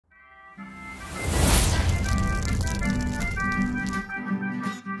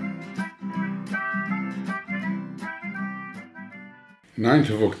9th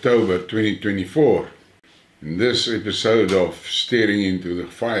of October 2024. In this episode of Staring into the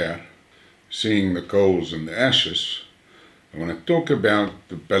Fire, Seeing the Coals and the Ashes, I want to talk about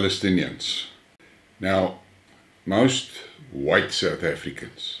the Palestinians. Now, most white South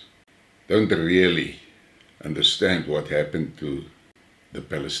Africans don't really understand what happened to the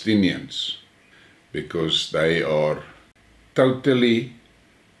Palestinians because they are totally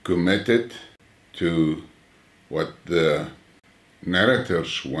committed to what the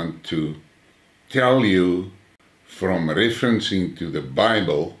narrators want to tell you from referencing to the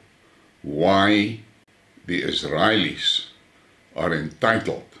Bible why the Israelis are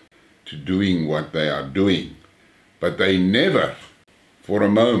entitled to doing what they are doing. But they never, for a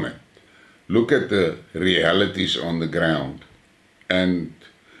moment, look at the realities on the ground. And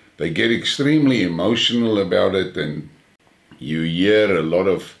they get extremely emotional about it, and you hear a lot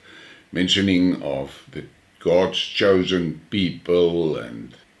of mentioning of the God's chosen people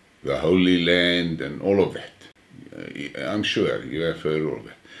and the Holy Land and all of that. I'm sure you have heard all of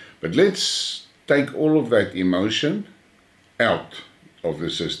that. But let's take all of that emotion out of the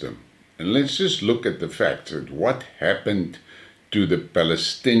system. And let's just look at the facts of what happened to the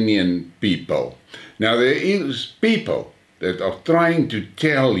Palestinian people. Now, there is people that are trying to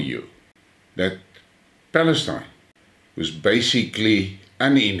tell you that Palestine was basically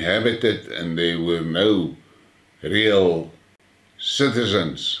uninhabited and there were no real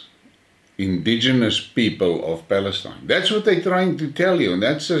citizens, indigenous people of Palestine. That's what they're trying to tell you, and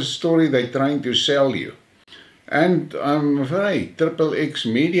that's a story they're trying to sell you. And I'm afraid XXX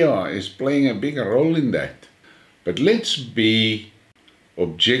media is playing a big role in that. But let's be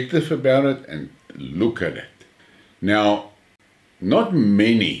objective about it and look at it. Now, not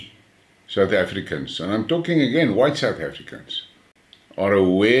many South Africans, and I'm talking again white South Africans, are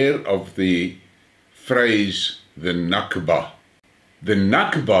aware of the phrase the Nakba. The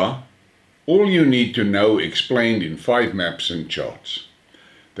Nakba, all you need to know, explained in 5 maps and charts.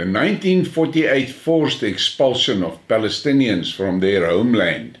 The 1948 forced expulsion of Palestinians from their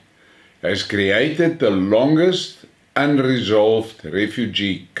homeland has created the longest unresolved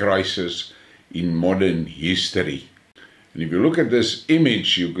refugee crisis in modern history. And if you look at this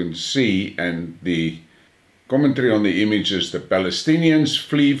image, you can see, and the commentary on the image is the Palestinians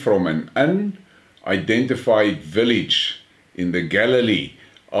flee from an unidentified village in the Galilee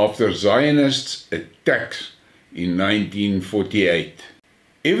after Zionists' attacks in 1948.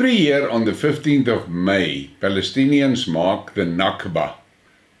 Every year on the 15th of May, Palestinians mark the Nakba,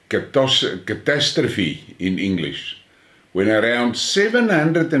 catastrophe in English, when around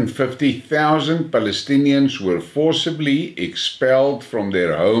 750,000 Palestinians were forcibly expelled from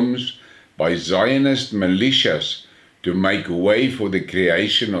their homes by Zionist militias to make way for the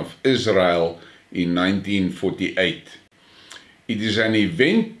creation of Israel in 1948. It is an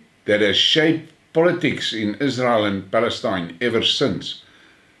event that has shaped politics in Israel and Palestine ever since,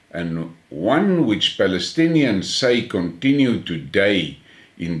 and one which Palestinians say continue today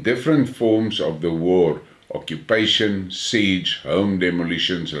in different forms of the war: occupation, siege, home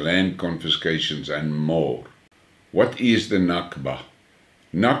demolitions, land confiscations, and more. What is the Nakba?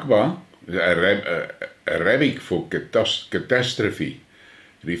 Nakba, Arabic for catastrophe,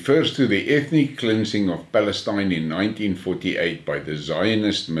 refers to the ethnic cleansing of Palestine in 1948 by the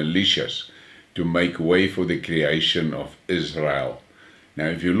Zionist militias to make way for the creation of Israel. Now,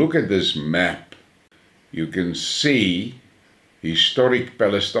 if you look at this map, you can see historic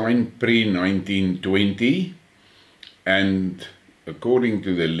Palestine pre-1920, and according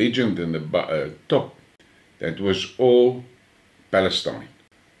to the legend in the top, that was all Palestine.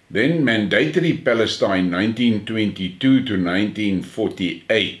 Then mandatory Palestine 1922 to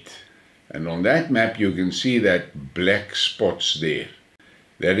 1948, and on that map you can see that black spots there.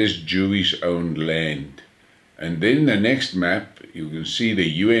 That is Jewish-owned land. And then the next map, you can see the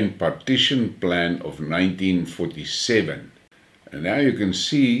UN partition plan of 1947. And now you can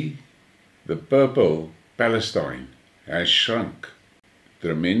see the purple Palestine has shrunk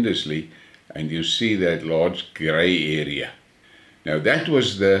tremendously, and you see that large grey area. Now that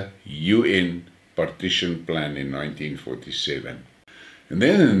was the UN partition plan in 1947. And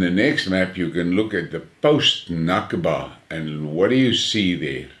then in the next map you can look at the post-Nakba, and what do you see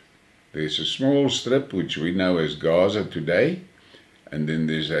there? There's a small strip which we know as Gaza today, and then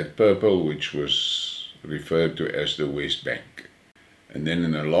there's that purple which was referred to as the West Bank. And then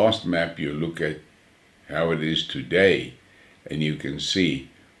in the last map you look at how it is today, and you can see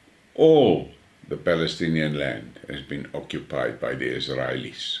all the Palestinian land has been occupied by the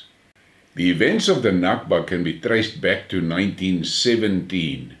Israelis. The events of the Nakba can be traced back to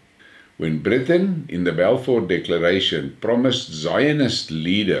 1917, when Britain, in the Balfour Declaration, promised Zionist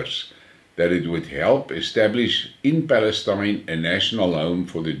leaders that it would help establish in Palestine a national home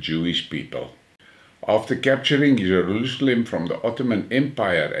for the Jewish people. After capturing Jerusalem from the Ottoman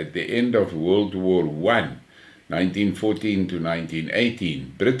Empire at the end of World War I, 1914 to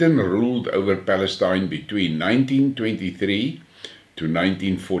 1918, Britain ruled over Palestine between 1923 to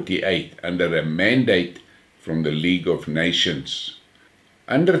 1948 under a mandate from the League of Nations.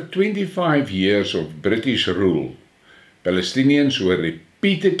 Under 25 years of British rule, Palestinians were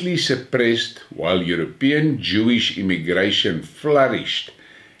repeatedly suppressed while European Jewish immigration flourished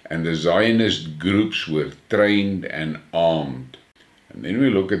and the Zionist groups were trained and armed. And then we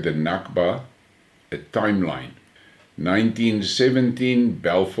look at the Nakba, a timeline. 1917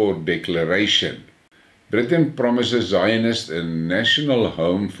 Balfour Declaration. Britain promises Zionists a national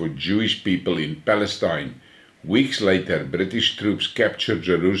home for Jewish people in Palestine. Weeks later, British troops captured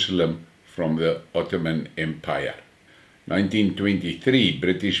Jerusalem from the Ottoman Empire. 1923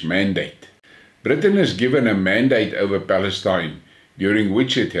 British Mandate. Britain is given a mandate over Palestine, during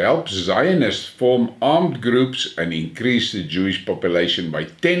which it helps Zionists form armed groups and increase the Jewish population by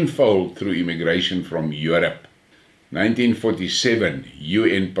tenfold through immigration from Europe. 1947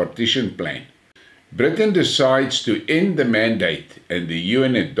 UN Partition Plan. Britain decides to end the mandate and the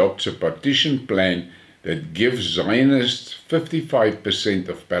UN adopts a partition plan that gives Zionists 55%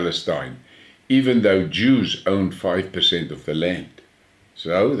 of Palestine, even though Jews owned 5% of the land.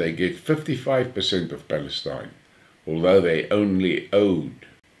 So they get 55% of Palestine, although they only owned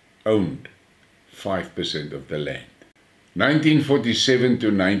 5% of the land. 1947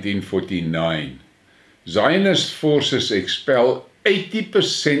 to 1949. Zionist forces expel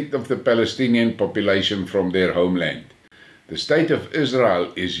 80% of the Palestinian population from their homeland. The State of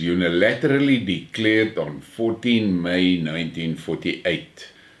Israel is unilaterally declared on 14 May 1948.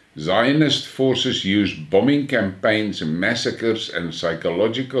 Zionist forces used bombing campaigns, massacres, and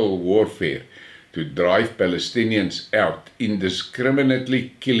psychological warfare to drive Palestinians out,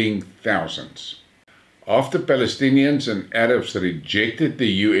 indiscriminately killing thousands. After Palestinians and Arabs rejected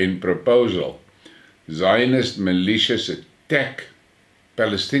the UN proposal, Zionist militias attack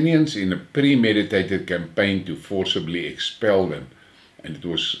Palestinians in a premeditated campaign to forcibly expel them, and it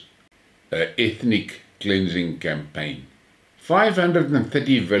was an ethnic cleansing campaign.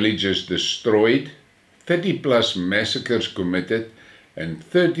 530 villages destroyed, 30+ massacres committed, and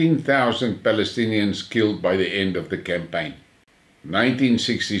 13,000 Palestinians killed by the end of the campaign.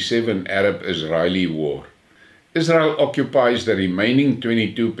 1967 Arab-Israeli War. Israel occupies the remaining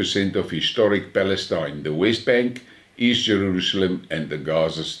 22% of historic Palestine, the West Bank, East Jerusalem, and the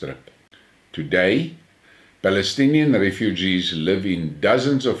Gaza Strip. Today, Palestinian refugees live in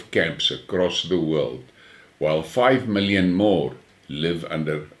dozens of camps across the world, while 5 million more live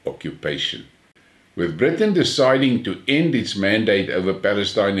under occupation. With Britain deciding to end its mandate over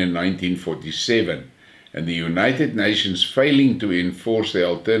Palestine in 1947, and the United Nations failing to enforce the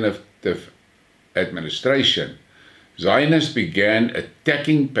alternative administration, Zionists began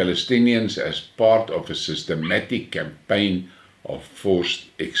attacking Palestinians as part of a systematic campaign of forced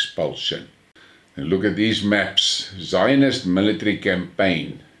expulsion. And look at these maps. Zionist military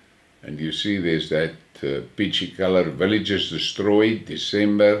campaign. And you see there's that peachy color, villages destroyed,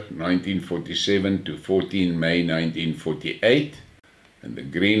 December 1947 to 14 May 1948. And the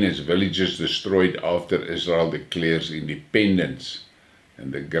green is villages destroyed after Israel declares independence.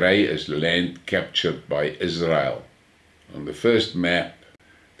 And the grey is land captured by Israel. On the first map,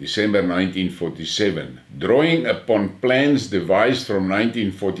 December 1947, drawing upon plans devised from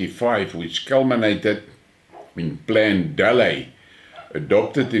 1945, which culminated in Plan Daley,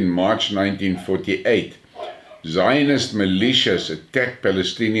 adopted in March 1948, Zionist militias attacked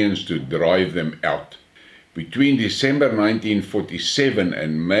Palestinians to drive them out. Between December 1947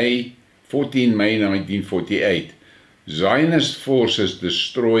 and 14 May 1948, Zionist forces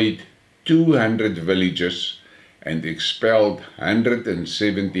destroyed 200 villages and expelled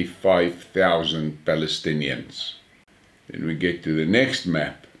 175,000 Palestinians. Then we get to the next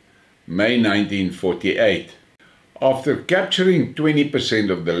map, May 1948. After capturing 20%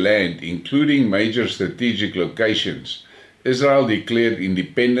 of the land, including major strategic locations, Israel declared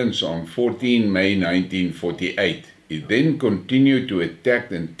independence on 14 May 1948. It then continued to attack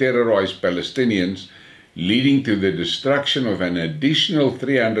and terrorize Palestinians, leading to the destruction of an additional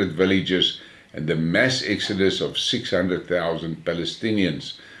 300 villages and the mass exodus of 600,000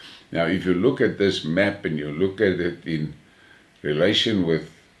 Palestinians. Now, if you look at this map and you look at it in relation with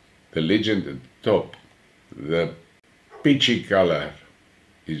the legend at the top, the peachy color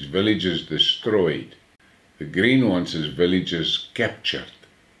is villages destroyed. The green ones is villages captured,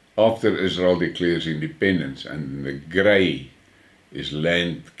 after Israel declares independence, and the grey is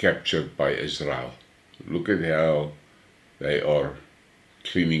land captured by Israel. Look at how they are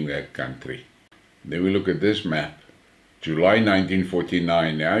cleaning that country. Then we look at this map, July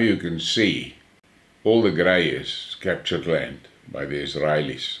 1949. Now you can see all the grey is captured land by the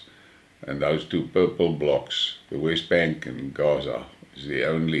Israelis, and those two purple blocks, the West Bank and Gaza, is the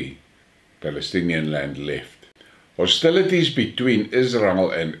only Palestinian land left. Hostilities between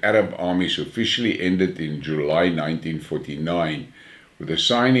Israel and Arab armies officially ended in July 1949 with the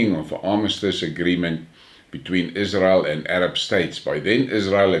signing of an armistice agreement between Israel and Arab states. By then,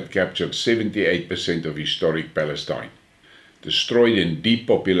 Israel had captured 78% of historic Palestine, destroyed and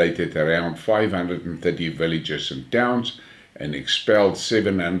depopulated around 530 villages and towns, and expelled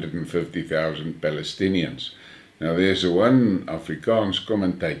 750,000 Palestinians. Now, there's one Afrikaans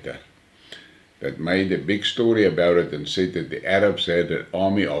commentator that made a big story about it and said that the Arabs had an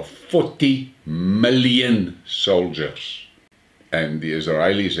army of 40 million soldiers, and the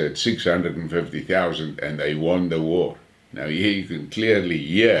Israelis had 650,000, and they won the war. Now here you can clearly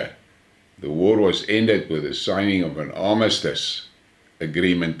hear the war was ended with the signing of an armistice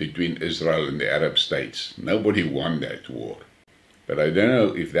agreement between Israel and the Arab states. Nobody won that war. But I don't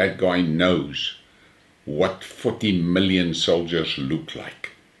know if that guy knows what 40 million soldiers look like.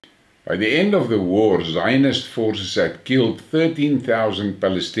 By the end of the war, Zionist forces had killed 13,000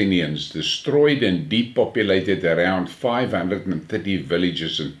 Palestinians, destroyed and depopulated around 530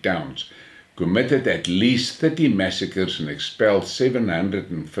 villages and towns, committed at least 30 massacres, and expelled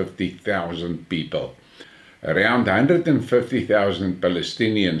 750,000 people. Around 150,000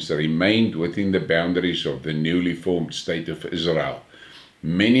 Palestinians remained within the boundaries of the newly formed State of Israel,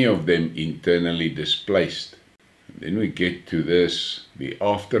 many of them internally displaced. Then we get to this, the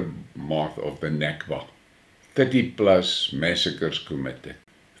aftermath of the Nakba. 30 plus massacres committed,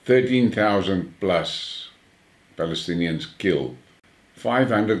 13,000 plus Palestinians killed,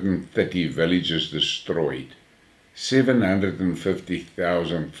 530 villages destroyed,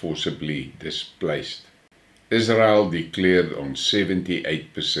 750,000 forcibly displaced. Israel declared on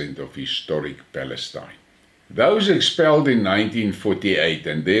 78% of historic Palestine. Those expelled in 1948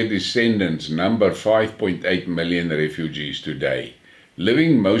 and their descendants number 5.8 million refugees today,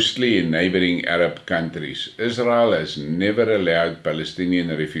 living mostly in neighboring Arab countries. Israel has never allowed Palestinian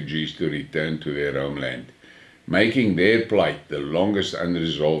refugees to return to their homeland, making their plight the longest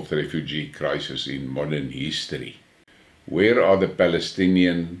unresolved refugee crisis in modern history. Where are the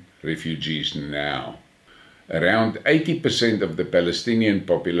Palestinian refugees now? Around 80% of the Palestinian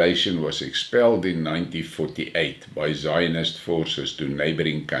population was expelled in 1948 by Zionist forces to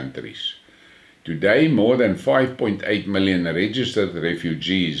neighboring countries. Today, more than 5.8 million registered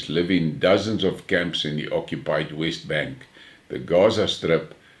refugees live in dozens of camps in the occupied West Bank, the Gaza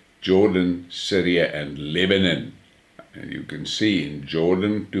Strip, Jordan, Syria, and Lebanon. And you can see in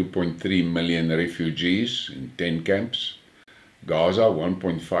Jordan, 2.3 million refugees in 10 camps. Gaza,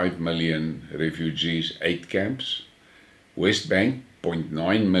 1.5 million refugees, 8 camps. West Bank,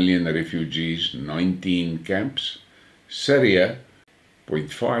 0.9 million refugees, 19 camps. Syria,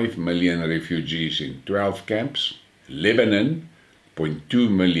 0.5 million refugees in 12 camps. Lebanon,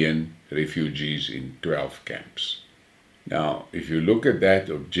 0.2 million refugees in 12 camps. Now, if you look at that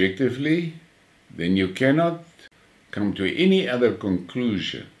objectively, then you cannot come to any other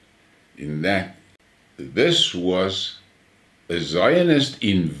conclusion in that this was a Zionist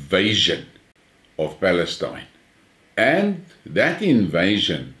invasion of Palestine. And that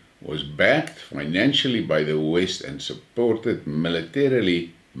invasion was backed financially by the West and supported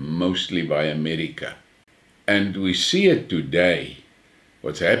militarily mostly by America. And we see it today,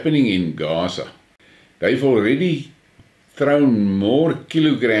 what's happening in Gaza. They've already thrown more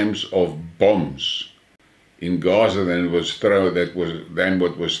kilograms of bombs in Gaza than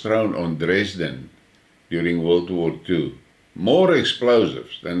what was thrown on Dresden during World War II. More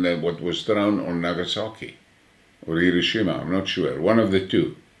explosives than what was thrown on Nagasaki or Hiroshima, I'm not sure, one of the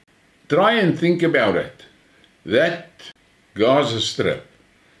two. Try and think about it. That Gaza Strip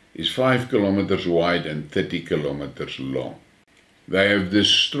is 5 kilometers wide and 30 kilometers long. They have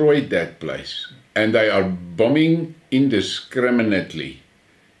destroyed that place, and they are bombing indiscriminately,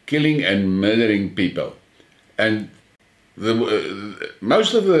 killing and murdering people. And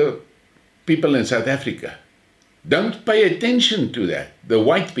most of the people in South Africa don't pay attention to that, the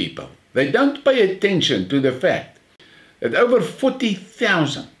white people. They don't pay attention to the fact that over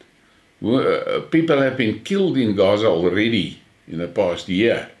 40,000 people have been killed in Gaza already in the past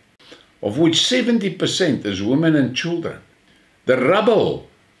year, of which 70% is women and children. The rubble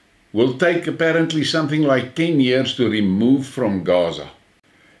will take apparently something like 10 years to remove from Gaza.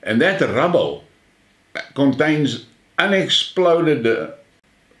 And that rubble contains unexploded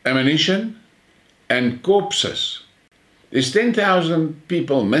ammunition and corpses. There's 10,000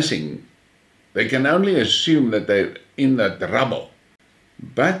 people missing. They can only assume that they're in that rubble.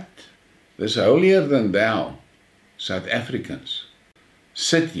 But this holier than thou South Africans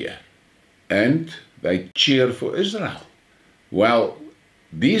sit here and they cheer for Israel. Well,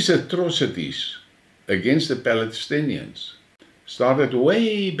 these atrocities against the Palestinians started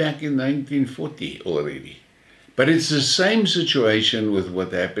way back in 1940 already. But it's the same situation with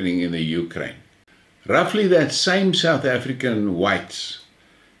what's happening in the Ukraine. Roughly that same South African whites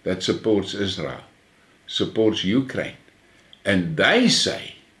that supports Israel supports Ukraine. And they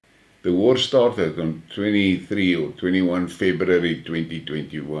say the war started on 23 or 21 February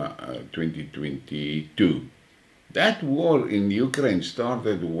 2022. That war in Ukraine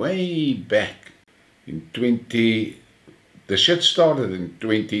started way back in the shit started in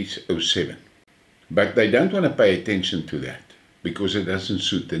 2007. But they don't want to pay attention to that because it doesn't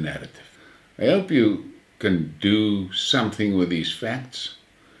suit the narrative. I hope you can do something with these facts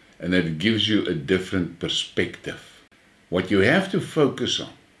and that it gives you a different perspective. What you have to focus on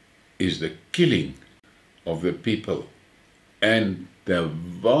is the killing of the people and the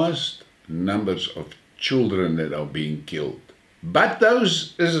vast numbers of children that are being killed. But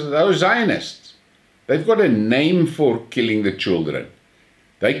those Zionists, they've got a name for killing the children.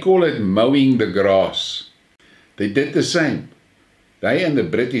 They call it mowing the grass. They did the same. They and the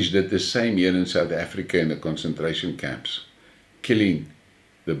British did the same here in South Africa in the concentration camps, killing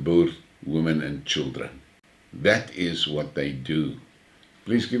the Boer women and children. That is what they do.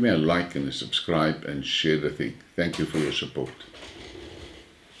 Please give me a like and a subscribe and share the thing. Thank you for your support.